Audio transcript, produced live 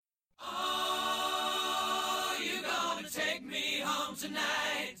take me home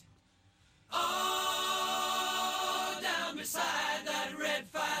tonight. Oh, down beside that red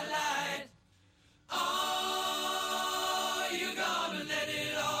firelight. Oh, you're gonna let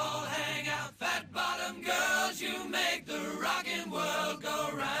it all hang out. Fat bottom girls, you make the rockin' world go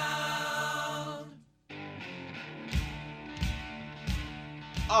round.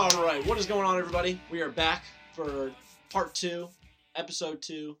 All right, what is going on, everybody? We are back for part 2, episode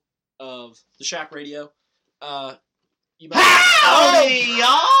 2 of the Shack Radio. You might... Howdy,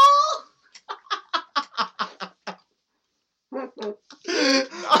 y'all!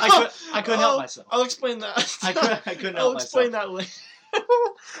 I couldn't help myself. I'll explain that. I couldn't help I'll myself. explain that later.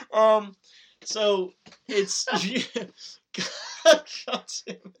 So it's God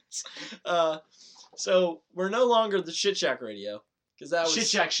damn it. So we're no longer the Shit Shack Radio because that was Shit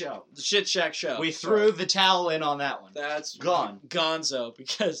Shack Show. The Shit Shack Show. We threw the towel in on that one. That's gone. Gonzo,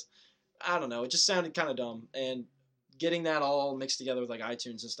 because I don't know, it just sounded kind of dumb, and getting that all mixed together with like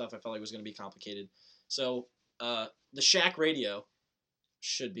iTunes and stuff, I felt like it was going to be complicated. So the Shack Radio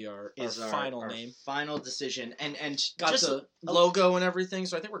should be our final name. Final decision, and got just the logo and everything,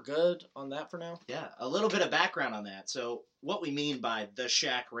 so I think we're good on that for now. Yeah, a little bit of background on that. So what we mean by the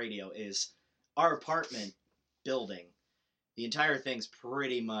Shack Radio is our apartment building. The entire thing's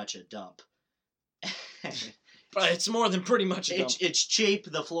pretty much a dump. But it's more than pretty much a dump. It's cheap.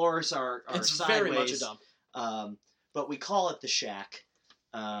 The floors are it's sideways. Very much a dump. But we call it the Shack.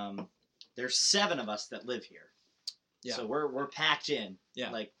 There's 7 of us that live here. Yeah. So we're packed in. Yeah.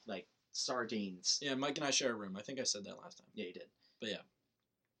 Like sardines. Yeah, Mike and I share a room. I think I said that last time. Yeah, you did. But yeah.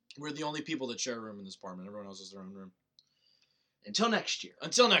 We're the only people that share a room in this apartment. Everyone else has their own room. Until next year.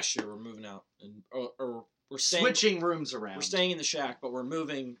 Until next year, we're moving out. Or we're staying, switching rooms around. We're staying in the Shack, but we're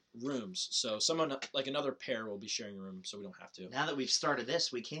moving rooms. So someone, like another pair, will be sharing a room, so we don't have to. Now that we've started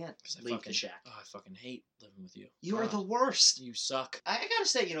this, we can't leave the Shack. Oh, I fucking hate living with you. You are the worst. You suck. I gotta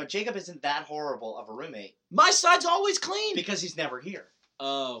say, Jacob isn't that horrible of a roommate. My side's always clean. Because he's never here.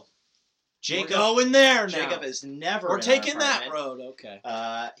 Oh. Jacob, we're going there now. Jacob is never We're in taking our that apartment. road, okay.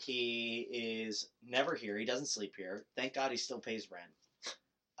 He is never here. He doesn't sleep here. Thank God he still pays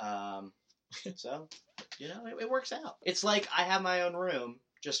rent. So, it works out. It's like I have my own room,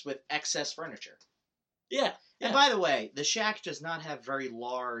 just with excess furniture. Yeah. And by the way, the Shack does not have very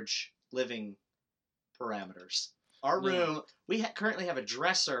large living parameters. Our room, we currently have a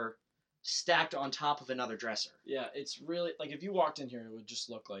dresser stacked on top of another dresser. Yeah, it's really, like, if you walked in here, it would just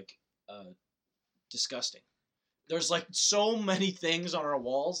look like disgusting. There's, like, so many things on our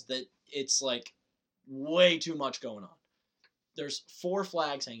walls that it's, like, way too much going on. There's 4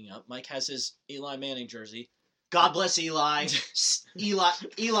 flags hanging up. Mike has his Eli Manning jersey. God bless Eli.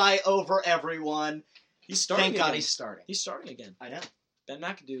 Eli over everyone. He's starting Thank again. God he's starting. He's starting again. I know. Ben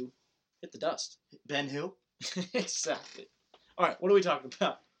McAdoo hit the dust. Ben who? Exactly. All right, what are we talking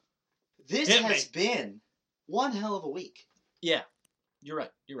about? This has been one hell of a week. Yeah, you're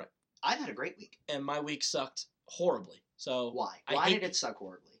right. I've had a great week. And my week sucked horribly. So why? Why did it suck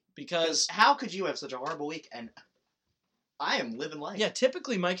horribly? Because how could you have such a horrible week? And I am living life. Yeah,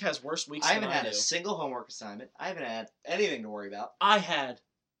 typically Mike has worse weeks than I do. I haven't had a single homework assignment. I haven't had anything to worry about. I had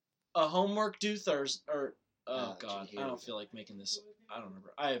a homework due Thursday. God, I don't feel like making this. I don't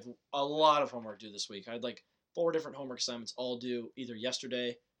remember. I have a lot of homework due this week. I had like 4 different homework assignments all due either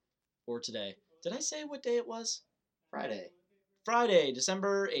yesterday or today. Did I say what day it was? Friday,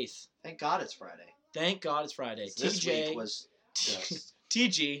 December 8th. Thank God it's Friday. Thank God it's Friday. This week was just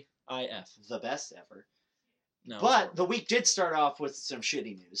TGIF. The best ever. No, but the week did start off with some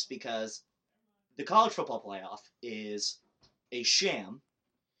shitty news because the college football playoff is a sham.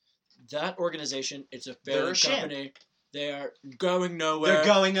 That organization, it's a failed company. They are going nowhere. They're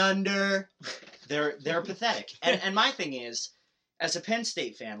going under. They're pathetic. And my thing is, as a Penn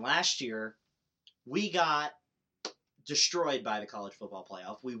State fan, last year we got destroyed by the college football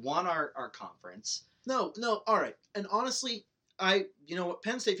playoff. We won our conference. No, all right. And honestly,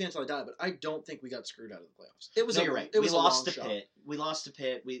 Penn State fans will die, but I don't think we got screwed out of the playoffs. It was you're right. We lost to Pitt. We lost to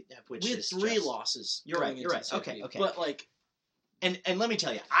Pitt. We had 3 losses. You're right. Okay. But like, and let me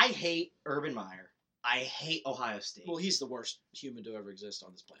tell you, I hate Urban Meyer. I hate Ohio State. Well, he's the worst human to ever exist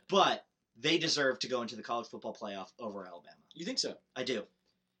on this planet. But they deserve to go into the college football playoff over Alabama. You think so? I do.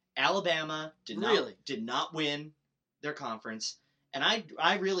 Alabama did not win their conference, and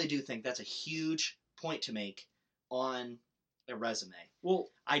I really do think that's a huge point to make on a resume. Well,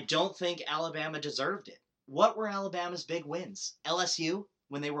 I don't think Alabama deserved it. What were Alabama's big wins? LSU,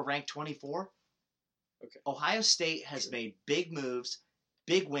 when they were ranked 24? Okay. Ohio State has made big moves,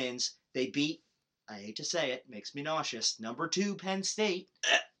 big wins. They beat, I hate to say it, makes me nauseous, number 2 Penn State.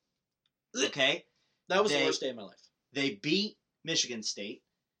 Okay? That was the worst day of my life. They beat Michigan State.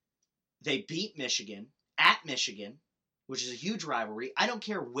 They beat Michigan at Michigan, which is a huge rivalry. I don't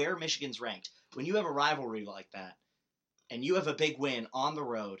care where Michigan's ranked. When you have a rivalry like that, and you have a big win on the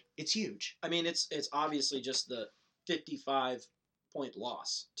road, it's huge. I mean, it's obviously just the 55-point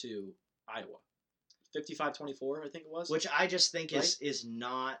loss to Iowa. 55-24, I think it was. Which I just think Right? is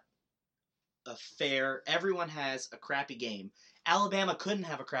not a fair... Everyone has a crappy game. Alabama couldn't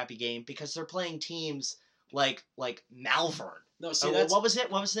have a crappy game because they're playing teams like Malvern. No, see, Or that's... what was it?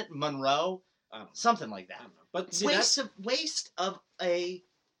 Monroe? I don't know. Something like I that. don't know. But see, that's Waste of a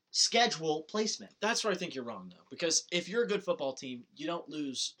schedule placement. where I think you're wrong, though. Because if you're a good football team, you don't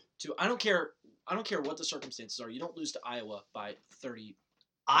lose to... I don't care what the circumstances are. You don't lose to Iowa by 30.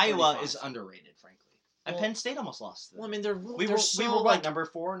 Iowa 35. is underrated, frankly. And Well- Penn State almost lost to them. Well, I mean, they're we they're were so, what, like, number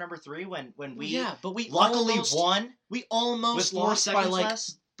 4, number 3 when we yeah, but we luckily almost, won We almost with 4 lost by seconds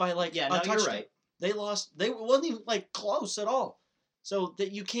like less. Yeah, a no, touchdown. you're right. They lost. They wasn't even like close at all. So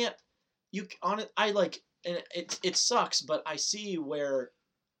that you can't. You on it. I like, and it sucks, but I see where,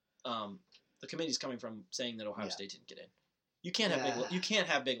 the committee's coming from saying that Ohio Yeah. State didn't get in. You can't have Yeah. you can't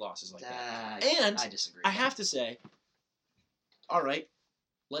have big losses like that. Uh, And I disagree. I have to say, all right,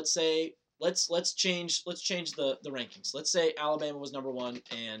 let's say let's change the rankings. Let's say Alabama was number 1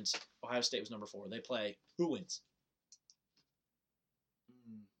 and Ohio State was number 4. They play. Who wins?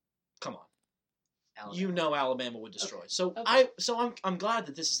 Come on. Alabama. You know Alabama would destroy. Okay. So Okay. I'm glad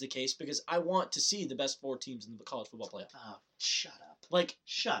that this is the case because I want to see the best 4 teams in the college football playoff. Oh, shut up. Like,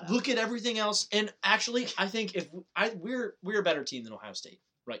 Shut up. look at everything else, and actually, I think we're a better team than Ohio State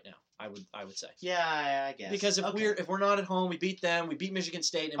right now. I would say Yeah, I guess. because if we're not at home, we beat them. We beat Michigan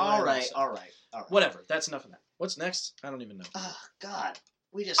State. And we're all at right, home, so- all right. Whatever. That's enough of that. What's next? I don't even know. Oh God,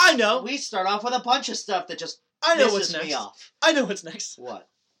 I know. We start off with a bunch of stuff that just I know pisses what's me next. off. I know what's next. What?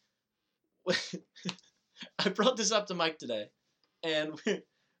 I brought this up to Mike today, and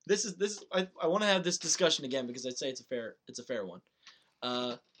this is I want to have this discussion again because I'd say it's a fair one,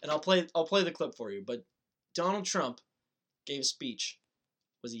 and I'll play the clip for you. But Donald Trump gave a speech.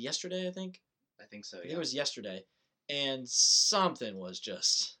 Was it yesterday? I think. I think so. I Yeah. think it was yesterday, and something was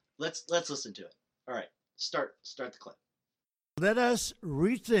just. Let's listen to it. All right, start the clip. Let us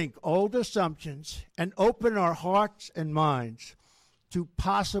rethink old assumptions and open our hearts and minds to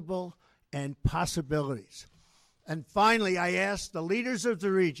possible and possibilities. And finally, I ask the leaders of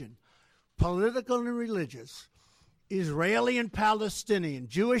the region, political and religious, Israeli and Palestinian,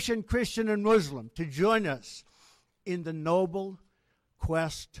 Jewish and Christian and Muslim, to join us in the noble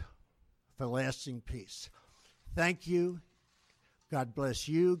quest for lasting peace. Thank you. God bless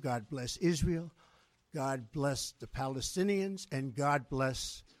you. God bless Israel. God bless the Palestinians. And God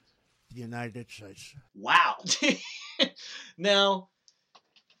bless the United States. Wow. Now,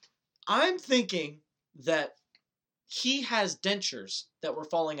 I'm thinking that he has dentures that were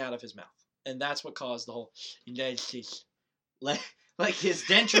falling out of his mouth, and that's what caused the whole United States. like his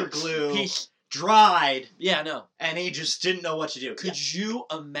denture glue He- dried, yeah, no. and he just didn't know what to do. Could you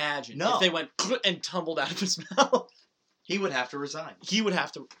imagine No. if they went and tumbled out of his mouth? He would have to resign. He would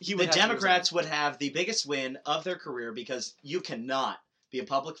have to. The Democrats would have the biggest win of their career because you cannot be a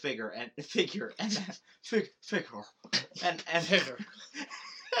public figure and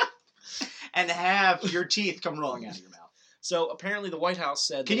and have your teeth come rolling out of your mouth. So apparently, the White House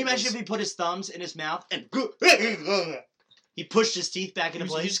said. Can you that it imagine was- if he put his thumbs in his mouth and he pushed his teeth back into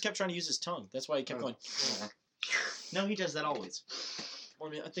he place? just kept trying to use his tongue. That's why he kept going. No, he does that always. Or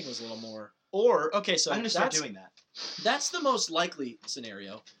I think it was a little more. Or okay, so I'm going to start that's doing that. that's the most likely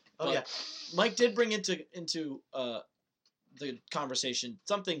scenario. Oh But yeah. Mike did bring into the conversation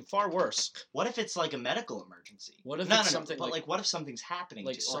something far worse. What if it's like a medical emergency? What if no, it's no, something but like- what if something's happening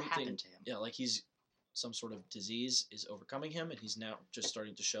like to or something- happened to him? Yeah, like he's some sort of disease is overcoming him, and he's now just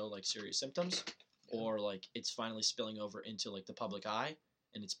starting to show like serious symptoms, or like it's finally spilling over into like the public eye,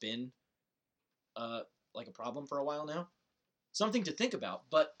 and it's been like a problem for a while now. Something to think about,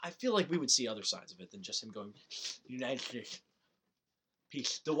 but I feel like we would see other sides of it than just him going United States.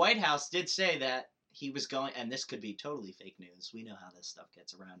 Peace. The White House did say that he was going, and this could be totally fake news. We know how this stuff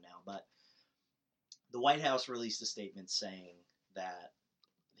gets around now, but the White House released a statement saying that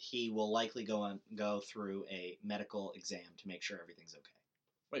he will likely go through a medical exam to make sure everything's okay.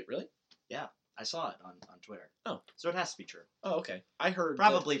 Wait, really? I saw it on Twitter. Oh. So it has to be true. Oh, okay. I heard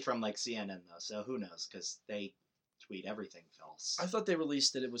Probably from like CNN though, so who knows? Because they tweet everything false. I thought they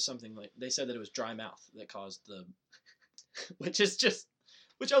released that it was something like they said that it was dry mouth that caused the,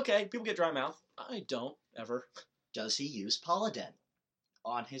 which okay, people get dry mouth. I don't ever. Does he use Polydent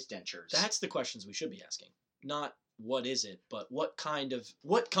on his dentures? That's the questions we should be asking. Not what is it, but what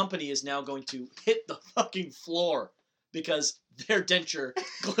company is now going to hit the fucking floor because their denture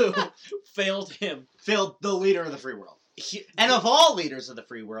glue failed him. Failed the leader of the free world. And of all leaders of the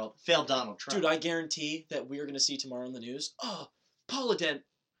free world, failed Donald Trump. Dude, I guarantee that we are going to see tomorrow in the news, Polydent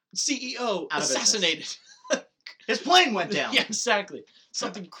CEO assassinated. His plane went down. Yeah, exactly.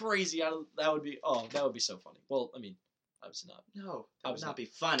 Something crazy out of that would be so funny. Well, I mean, obviously not. No, that would not be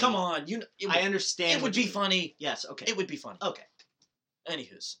funny. Come on, I understand. It would be funny. Yes, okay. It would be funny. Okay.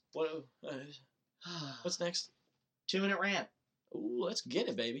 Anywho's, what's next? 2-minute rant. Ooh, let's get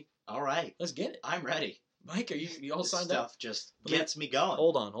it, baby. All right. Let's get it. I'm ready. Mike, are you all This signed stuff up? just gets me going.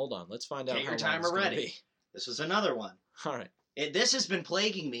 Hold on. Let's find out Get how your long timer it's gonna ready. be. This was another one. All right. This has been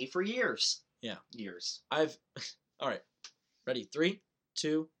plaguing me for years. Yeah. Years. All right. Ready? 3,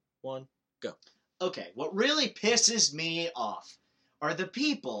 2, 1, go. Okay, what really pisses me off are the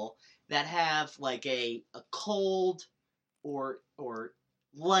people that have like a cold or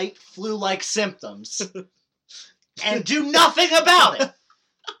light flu-like symptoms and do nothing about it.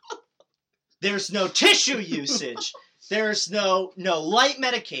 There's no tissue usage. There's no light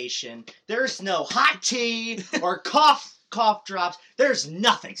medication. There's no hot tea or cough drops. There's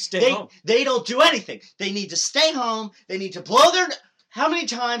nothing. Stay home. They don't do anything. They need to stay home. They need to blow their... How many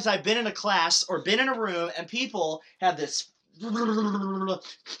times I've been in a class or been in a room and people have this... The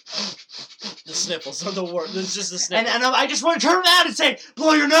sniffles are the worst. It's just the sniffles. And I just want to turn around and say,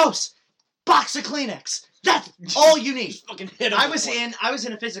 blow your nose. Box of Kleenex. That's all you need. Fucking hit him. I was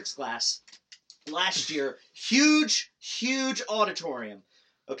in a physics class last year. Huge auditorium.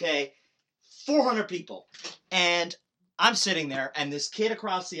 Okay? 400 people. And I'm sitting there, and this kid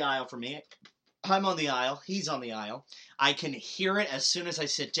across the aisle from me, I'm on the aisle, he's on the aisle. I can hear it as soon as I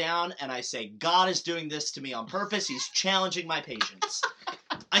sit down, and I say, God is doing this to me on purpose. He's challenging my patience.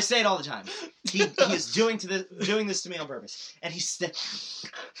 I say it all the time. He is doing this to me on purpose. And he's...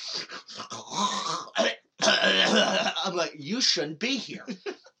 I'm like, you shouldn't be here.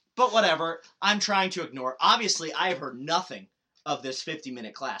 But whatever, I'm trying to ignore. Obviously, I have heard nothing of this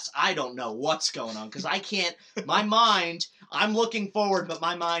 50-minute class. I don't know what's going on, because I can't... My mind... I'm looking forward, but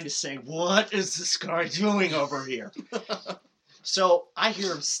my mind is saying, what is this guy doing over here? So, I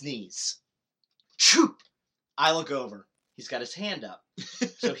hear him sneeze. Choo! I look over. He's got his hand up.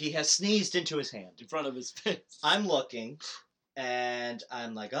 So he has sneezed into his hand. in front of his face. I'm looking, and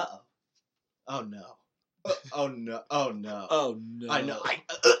I'm like, uh-oh. Oh, no. Oh, no. Oh, no. Oh no. I know.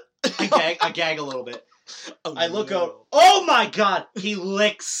 I gag a little bit. Oh, I look no. over. Oh my God! He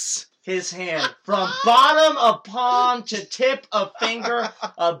licks his hand from bottom of palm to tip of finger.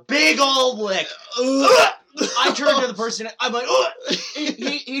 A big old lick. I turn to the person. I'm like,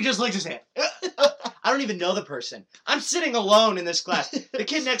 he just licked his hand. I don't even know the person. I'm sitting alone in this class. The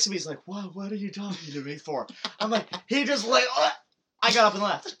kid next to me is like, what are you talking to me for? I'm like, he just like, I got up and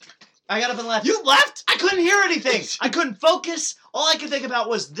left. You left? I couldn't hear anything. I couldn't focus. All I could think about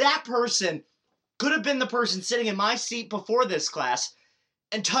was that person could have been the person sitting in my seat before this class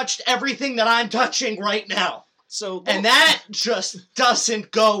and touched everything that I'm touching right now. And that just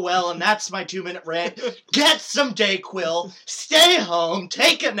doesn't go well, and that's my 2-minute rant. Get some Dayquil, stay home,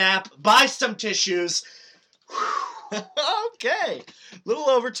 take a nap, buy some tissues. Okay. Little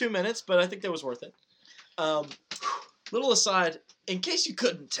over 2 minutes, but I think that was worth it. Little aside, in case you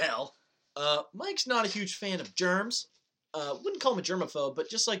couldn't tell, Mike's not a huge fan of germs. Wouldn't call him a germaphobe, but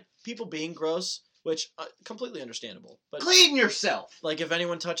just like people being gross, which completely understandable. But clean yourself. Like if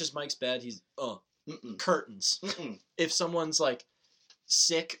anyone touches Mike's bed, he's curtains. Mm-mm. If someone's like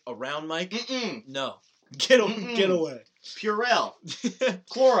sick around Mike, Mm-mm. no, get away. Purell,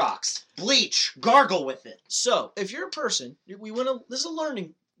 Clorox, bleach, gargle with it. So if you're a person, this is a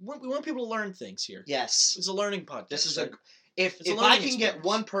learning. We want people to learn things here. Yes, It's a learning podcast. this is right? If It's a I learning can get experience.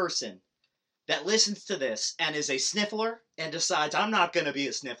 one person that listens to this and is a sniffler and decides I'm not going to be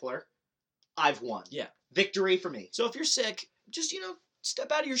a sniffler, I've won. Yeah. Victory for me. So if you're sick, just,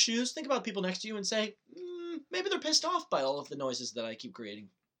 step out of your shoes, think about people next to you and say, maybe they're pissed off by all of the noises that I keep creating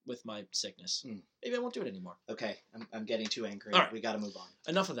with my sickness. Maybe I won't do it anymore. Okay, I'm getting too angry. All right. We got to move on.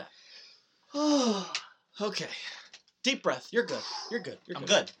 Enough of that. Okay. Deep breath. You're good. I'm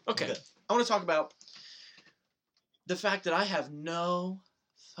good. Okay. I'm good. I want to talk about the fact that I have no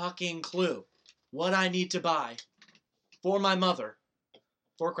fucking clue what I need to buy for my mother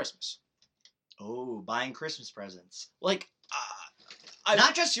for Christmas. Oh, buying Christmas presents. Like,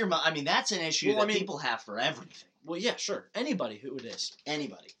 Not just your mom. I mean, that's an issue Well, that people have for everything. well, yeah, sure. Anybody who it is.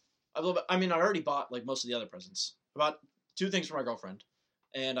 Anybody. I already bought like most of the other presents. I bought 2 things for my girlfriend,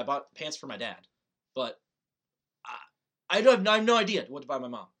 and I bought pants for my dad. But I have no idea what to buy my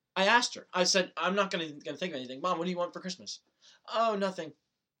mom. I asked her. I said, I'm not gonna think of anything. Mom, what do you want for Christmas? Oh, nothing.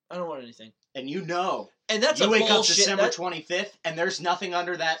 I don't want anything. And you know. And that's you wake up bullshit. December 25th, and there's nothing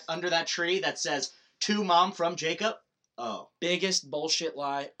under that tree that says, to Mom from Jacob. Oh. Biggest bullshit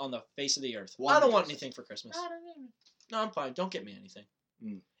lie on the face of the earth. 100%. I don't want anything for Christmas. No, I'm fine. Don't get me anything.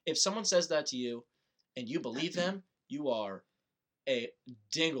 If someone says that to you and you believe them, you are a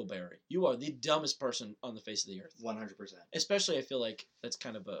dingleberry. You are the dumbest person on the face of the earth. 100%. Especially, I feel like that's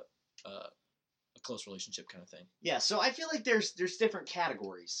kind of a close relationship kind of thing. Yeah, so I feel like there's different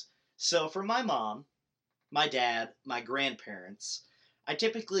categories. So for my mom, my dad, my grandparents, I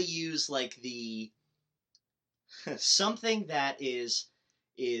typically use like the something that is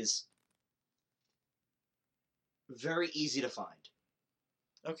very easy to find.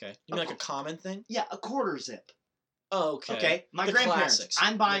 Okay. You mean like a common thing? Yeah, a quarter zip. Oh, okay. Okay, my The grandparents. classics.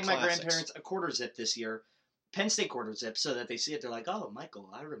 I'm buying The my classics. grandparents a quarter zip this year, Penn State quarter zip, so that they see it. They're like, "Oh,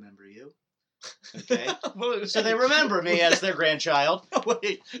 Michael, I remember you." Okay, so they remember me as their grandchild.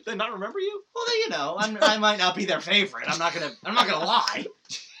 Wait, they not remember you? Well, I might not be their favorite. I'm not gonna lie.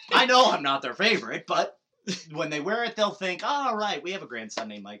 I know I'm not their favorite, but when they wear it, they'll think, "Oh, all right, we have a grandson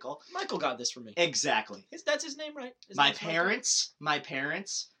named Michael." Michael got this for me. Exactly. That's his name, right? His My name's Michael?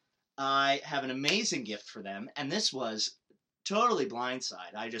 parents, I have an amazing gift for them, and this was totally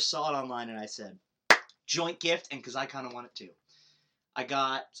blindside. I just saw it online and I said, joint gift, and because I kind of want it too. I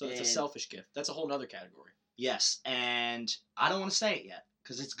got... So it's a selfish gift. That's a whole nother category. Yes, and I don't want to say it yet,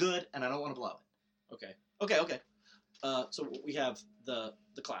 because it's good, and I don't want to blow it. Okay. So we have the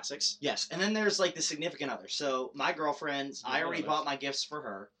classics. Yes, and then there's like the significant other. So my girlfriend, I already bought my gifts for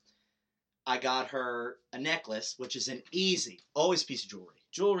her. I got her a necklace, which is an always piece of jewelry.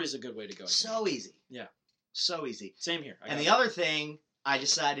 Jewelry is a good way to go. So easy. Yeah. So easy. Same here. And the other thing, I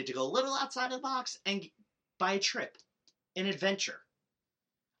decided to go a little outside of the box and buy a trip. An adventure.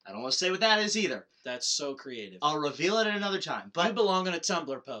 I don't want to say what that is either. That's so creative. I'll reveal it at another time. But you belong on a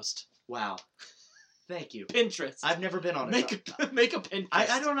Tumblr post. Wow. Thank you. Pinterest. I've never been on a Make a Pinterest.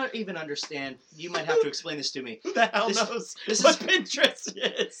 I don't even understand. You might have to explain this to me. Who the hell knows what Pinterest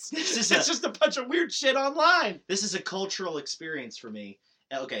is? It's just a bunch of weird shit online. This is a cultural experience for me.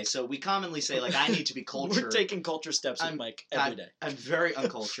 Okay, so we commonly say, like, I need to be cultured. We're taking culture steps with Mike every day. I'm very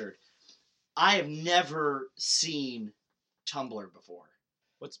uncultured. I have never seen Tumblr before.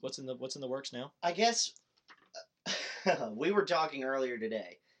 What's in the works now? I guess we were talking earlier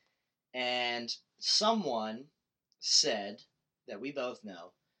today, and someone said that we both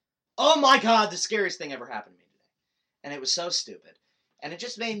know, "Oh my God, the scariest thing ever happened to me today," and it was so stupid, and it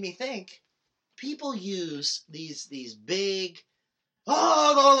just made me think. People use these big,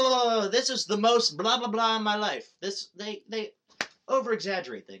 "Oh, this is the most blah blah blah in my life." They over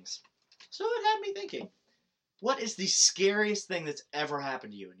exaggerate things, so it had me thinking. What is the scariest thing that's ever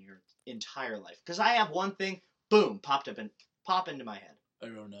happened to you in your entire life? Because I have one thing, boom, pop into my head. I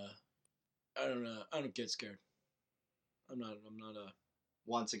don't know. I don't get scared. I'm not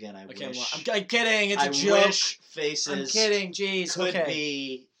Once again, I can't wish. I'm kidding. It's a I joke. Wish faces. I'm kidding. Jeez. Could okay.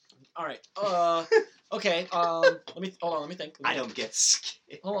 be. All right. Okay. Let me hold on. Let me think. I don't get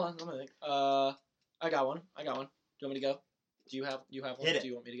scared. Hold on. Let me think. I got one. Do you want me to go? Do you have one? Hit it. Do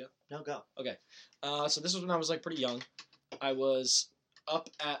you want me to go? No, go. Okay. So this was when I was like pretty young. I was up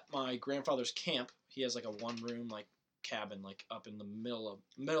at my grandfather's camp. He has like a one-room like cabin like up in the middle of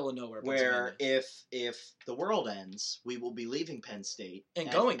nowhere. Where if the world ends, we will be leaving Penn State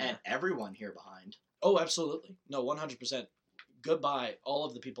and going there. And everyone here behind. Oh, absolutely. No, 100%. Goodbye, all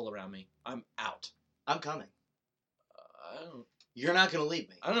of the people around me. I'm out. I'm coming. I don't. You're not gonna leave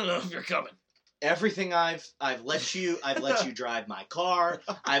me. I don't know if you're coming. Everything I've let you drive my car.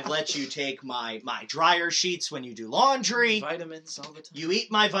 I've let you take my dryer sheets when you do laundry. Vitamins all the time. You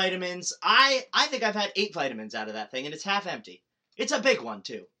eat my vitamins. I think I've had 8 vitamins out of that thing, and it's half empty. It's a big one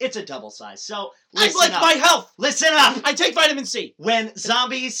too. It's a double size. So listen I like up. my health. Listen up. I take vitamin C. When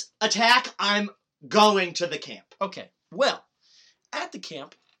zombies attack, I'm going to the camp. Okay. Well, at the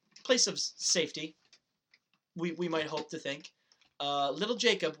camp, place of safety, we might hope to think. Little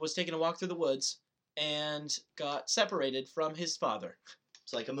Jacob was taking a walk through the woods and got separated from his father.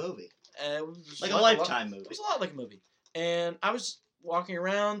 It's like a movie. Like a Lifetime movie. It was a lot like a movie. And I was walking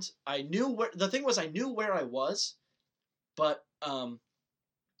around. I knew where I was, but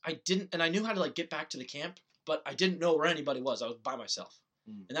I didn't, and I knew how to like get back to the camp, but I didn't know where anybody was. I was by myself,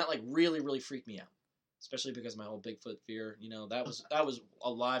 and that like really, really freaked me out. Especially because my whole Bigfoot fear, that was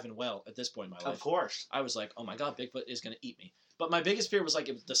alive and well at this point in my life. Of course. I was like, oh my God, Bigfoot is going to eat me. But my biggest fear was like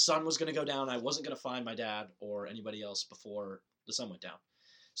if the sun was going to go down, I wasn't going to find my dad or anybody else before the sun went down.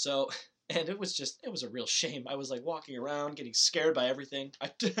 So, and it was a real shame. I was like walking around, getting scared by everything.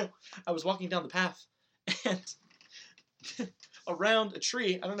 I was walking down the path, and around a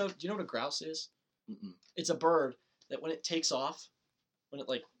tree. I don't know. Do you know what a grouse is? Mm-mm. It's a bird that when it takes off, when it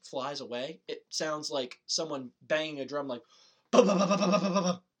like flies away, it sounds like someone banging a drum, like, "Bum, bum, bum, bum, bum, bum, bum,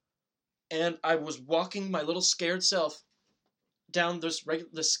 bum." And I was walking my little scared self down this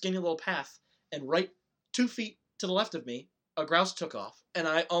skinny little path, and right 2 feet to the left of me, a grouse took off, and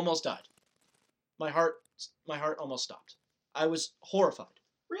I almost died. My heart almost stopped. I was horrified.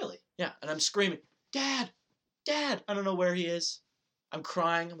 Really? Yeah, and I'm screaming, Dad! Dad! I don't know where he is. I'm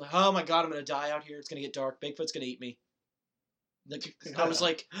crying. I'm like, oh my God, I'm going to die out here. It's going to get dark. Bigfoot's going to eat me. I was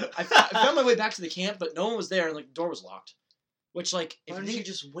like, I found my way back to the camp, but no one was there, and like the door was locked. Which, like, Why didn't you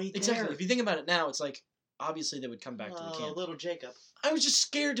just wait exactly, there? if you think about it now, it's like, obviously they would come back to the camp. Little Jacob. I was just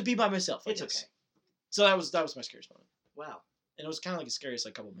scared to be by myself. It's guess. okay. So that was my scariest moment. Wow. And it was kind of like a scariest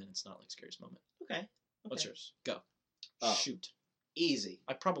like couple minutes, not like scariest moment. Okay. What's yours? Go. Oh. Shoot. Easy.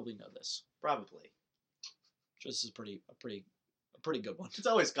 I probably know this. Probably. This is a pretty good one. It's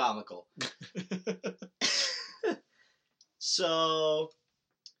always comical. So,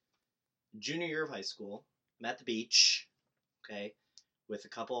 junior year of high school, I'm at the beach, okay, with a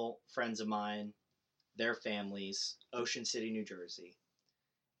couple friends of mine, their families, Ocean City, New Jersey.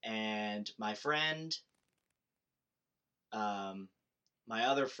 And my friend, my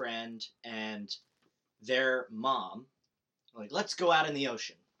other friend, and their mom, like, let's go out in the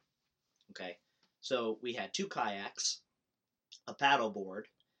ocean. Okay, so we had 2 kayaks, a paddleboard,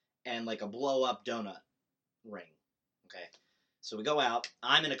 and like a blow-up donut ring. Okay, so we go out.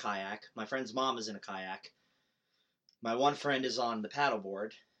 I'm in a kayak. My friend's mom is in a kayak. My one friend is on the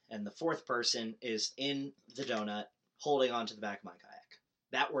paddleboard, and the 4th person is in the donut, holding onto the back of my kayak.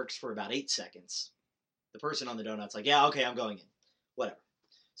 That works for about 8 seconds. The person on the donut's like, yeah, okay, I'm going in. Whatever.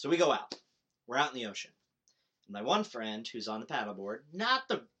 So we go out. We're out in the ocean. And my one friend, who's on the paddleboard, not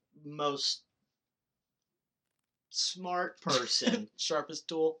the most smart person Sharpest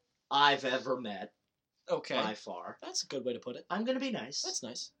tool. I've ever met, Okay. by far. That's a good way to put it. I'm gonna be nice. That's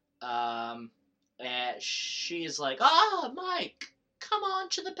nice. And she's like, Mike, come on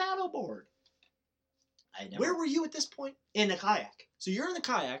to the paddleboard. Where were you at this point? In a kayak. So you're in the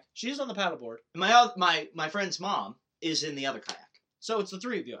kayak. She's on the paddleboard. My friend's mom is in the other kayak. So it's the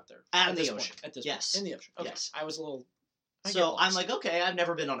 3 of you out there. At at the this ocean. Point, at this Yes. point. In the ocean. Okay. Yes. I was a little... So I'm like, okay, I've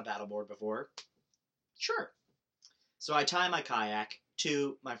never been on a paddleboard before. Sure. So I tie my kayak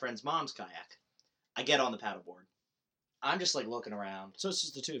to my friend's mom's kayak. I get on the paddleboard. I'm just like looking around. So it's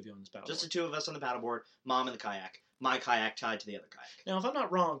just the 2 of you on this paddleboard. Just the 2 of us on the paddleboard, mom in the kayak, my kayak tied to the other kayak. Now, if I'm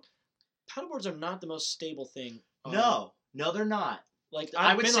not wrong, paddleboards are not the most stable thing. No, they're not. Like,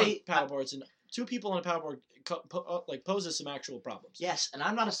 I I've would been say- on paddleboards, and 2 people on a paddleboard poses some actual problems. Yes, and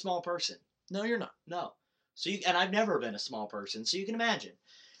I'm not a small person. No, you're not. No. And I've never been a small person, so you can imagine.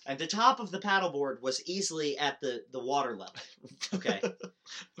 And the top of the paddleboard was easily at the water level. Okay.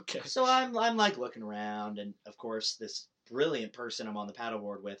 Okay. So I'm like looking around, and of course this brilliant person I'm on the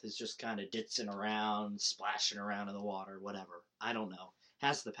paddleboard with is just kind of ditzing around, splashing around in the water, whatever. I don't know.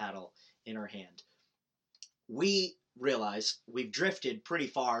 Has the paddle in her hand. We realize we've drifted pretty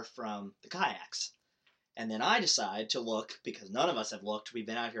far from the kayaks. And then I decide to look, because none of us have looked, we've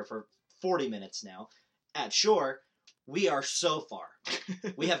been out here for 40 minutes now, at shore. We are so far.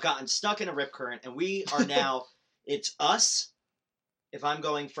 We have gotten stuck in a rip current, and we are now, it's us, if I'm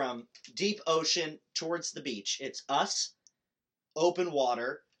going from deep ocean towards the beach, it's us, open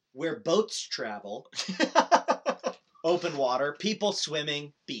water, where boats travel, open water, people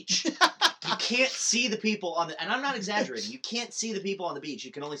swimming, beach. You can't see the people on the, and I'm not exaggerating, you can't see the people on the beach,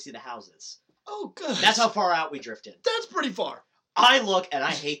 you can only see the houses. Oh, good. That's how far out we drifted. That's pretty far. I look, and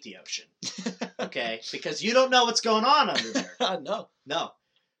I hate the ocean. Okay? Because you don't know what's going on under there. No. No.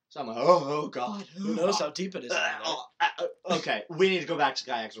 So I'm like, oh God. Who knows how deep it is? Okay, we need to go back to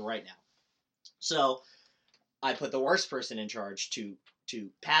kayaks right now. So I put the worst person in charge to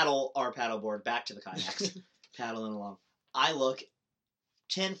paddle our paddleboard back to the kayaks, paddling along. I look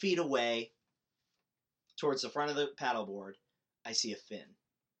 10 feet away towards the front of the paddleboard. I see a fin.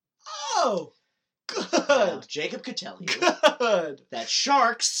 Oh, good. Now, Jacob could tell you Good. that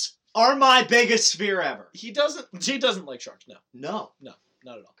sharks are my biggest fear ever. He doesn't like sharks. No, No.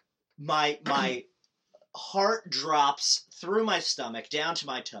 not at all. My heart drops through my stomach down to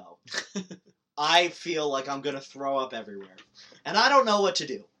my toe. I feel like I'm going to throw up everywhere. And I don't know what to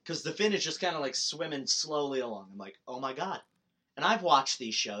do, because the fin is just kind of like swimming slowly along. I'm like, oh my God. And I've watched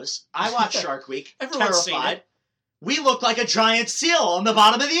these shows. I watched Shark Week. Everyone's seen terrified. it. We look like a giant seal on the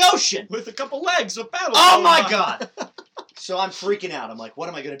bottom of the ocean. With a couple legs of paddles. Oh my God. So I'm freaking out. I'm like, what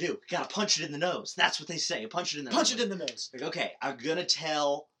am I going to do? Gotta punch it in the nose. That's what they say. Punch it in the nose. Punch it in the nose. Like, okay, I'm going to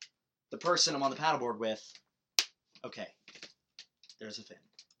tell the person I'm on the paddleboard with, okay, there's a fin.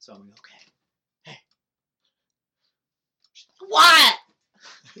 So I'm like, okay, hey. She's like, what?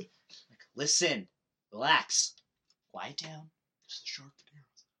 Like, listen, relax, quiet down. There's the shark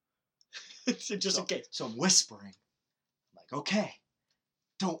there. Just in case. So I'm whispering. I'm like, okay,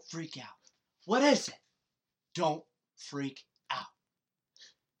 don't freak out. What is it? Don't freak out.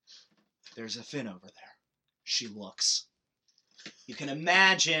 There's a fin over there. She looks. You can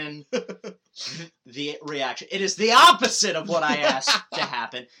imagine the reaction. It is the opposite of what I asked to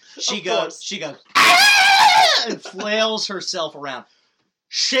happen. She goes, ah! And flails herself around.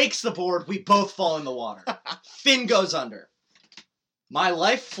 Shakes the board. We both fall in the water. Fin goes under. My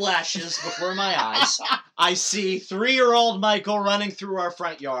life flashes before my eyes. I see 3-year-old Michael running through our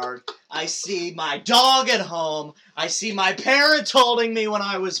front yard. I see my dog at home. I see my parents holding me when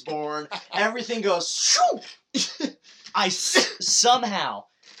I was born. Everything goes shoo! Somehow,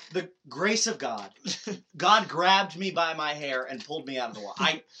 the grace of God, God grabbed me by my hair and pulled me out of the water.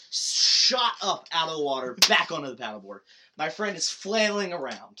 I shot up out of the water, back onto the paddleboard. My friend is flailing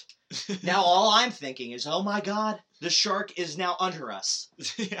around. Now all I'm thinking is, oh my God, the shark is now under us.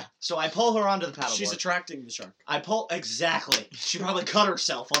 Yeah. So I pull her onto the paddleboard. She's attracting the shark. Exactly. She probably cut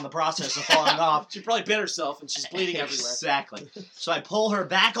herself on the process of falling off. She probably bit herself and she's bleeding everywhere. Exactly. So I pull her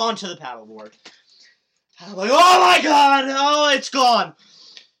back onto the paddleboard. I'm like, oh my God, oh, it's gone.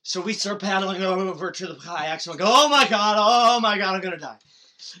 So we start paddling over to the kayaks. I'm like, oh my God, I'm gonna die.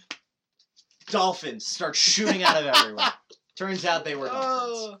 Dolphins start shooting out of everywhere. Turns out they were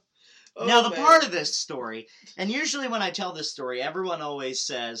dolphins. Now, the part of this story, and usually when I tell this story, everyone always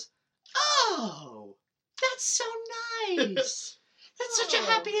says, oh, that's so nice. That's such a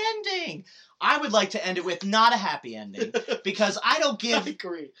happy ending. I would like to end it with not a happy ending, because I don't give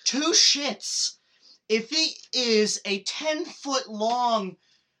two shits if it is a 10-foot long,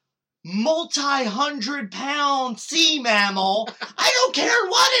 multi-100-pound sea mammal. I don't care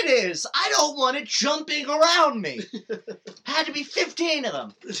what it is. I don't want it jumping around me. Had to be 15 of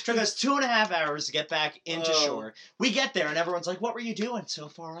them. It took us 2.5 hours to get back into shore. We get there and everyone's like, what were you doing so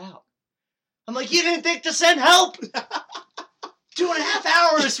far out? I'm like, you didn't think to send help? 2.5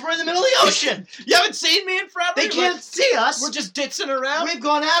 hours. We're in the middle of the ocean. You haven't seen me in forever? They can't see us. We're just ditzing around. We've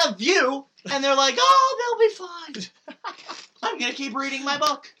gone out of view. And they're like, oh, they'll be fine. I'm going to keep reading my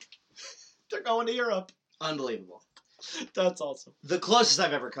book. They're going to Europe. Unbelievable. That's awesome. The closest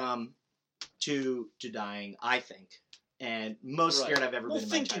I've ever come to dying, I think. And most scared I've ever been in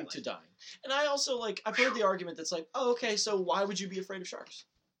my entire life. To dying. And I also, I've heard the argument that's like, oh, okay, so why would you be afraid of sharks?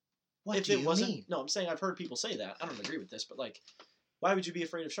 What do you mean? No, I'm saying I've heard people say that. I don't agree with this, but, why would you be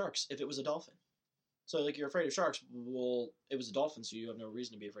afraid of sharks if it was a dolphin? So, you're afraid of sharks. Well, it was a dolphin, so you have no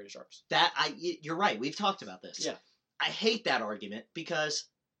reason to be afraid of sharks. You're right. We've talked about this. Yeah. I hate that argument because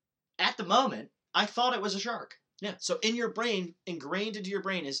at the moment, I thought it was a shark. Yeah. So in your brain, ingrained into your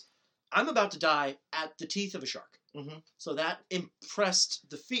brain is, I'm about to die at the teeth of a shark. Mm-hmm. So that impressed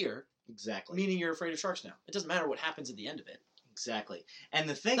the fear. Exactly. Meaning you're afraid of sharks now. It doesn't matter what happens at the end of it. Exactly. And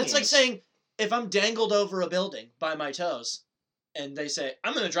the thing That's like saying, if I'm dangled over a building by my toes, and they say,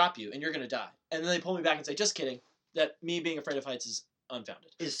 I'm going to drop you, and you're going to die. And then they pull me back and say, just kidding, that me being afraid of heights is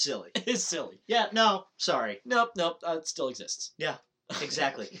unfounded. Is silly. It's silly. Yeah, no, sorry. Nope, it still exists. Yeah,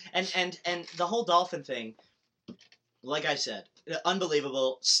 exactly. and the whole dolphin thing, like I said,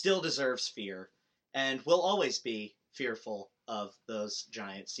 unbelievable, still deserves fear, and will always be fearful of those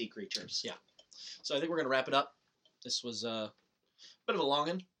giant sea creatures. Yeah. So I think we're going to wrap it up. This was a bit of a long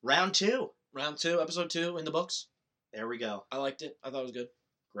one. Round 2, episode 2 in the books. There we go. I liked it. I thought it was good.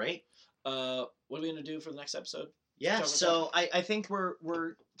 Great. What are we going to do for the next episode? Yeah, so I think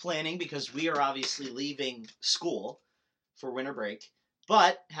we're planning, because we are obviously leaving school for winter break,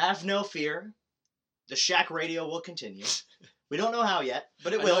 but have no fear, the Shack Radio will continue. We don't know how yet,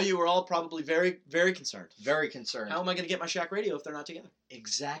 but it will. I know you were all probably very, very concerned. Very concerned. How am I going to get my Shack Radio if they're not together?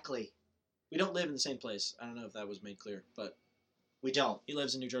 Exactly. We don't live in the same place. I don't know if that was made clear, but we don't. He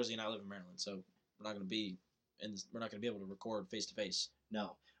lives in New Jersey and I live in Maryland, so we're not going to be able to record face to face.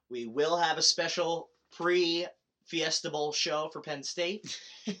 No. We will have a special pre-Fiesta Bowl show for Penn State.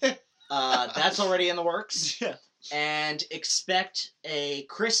 That's already in the works. Yeah. And expect a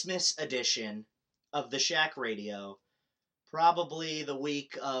Christmas edition of the Shack Radio, probably the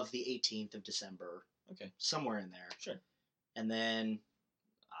week of the 18th of December. Okay. Somewhere in there. Sure. And then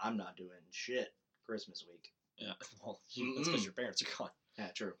I'm not doing shit Christmas week. Yeah. Well, that's because your parents are gone. Yeah,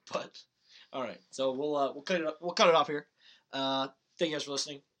 true. But all right. So we'll cut it off here. Thank you guys for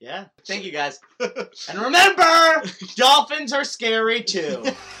listening. Yeah. Thank you guys. And remember, dolphins are scary too.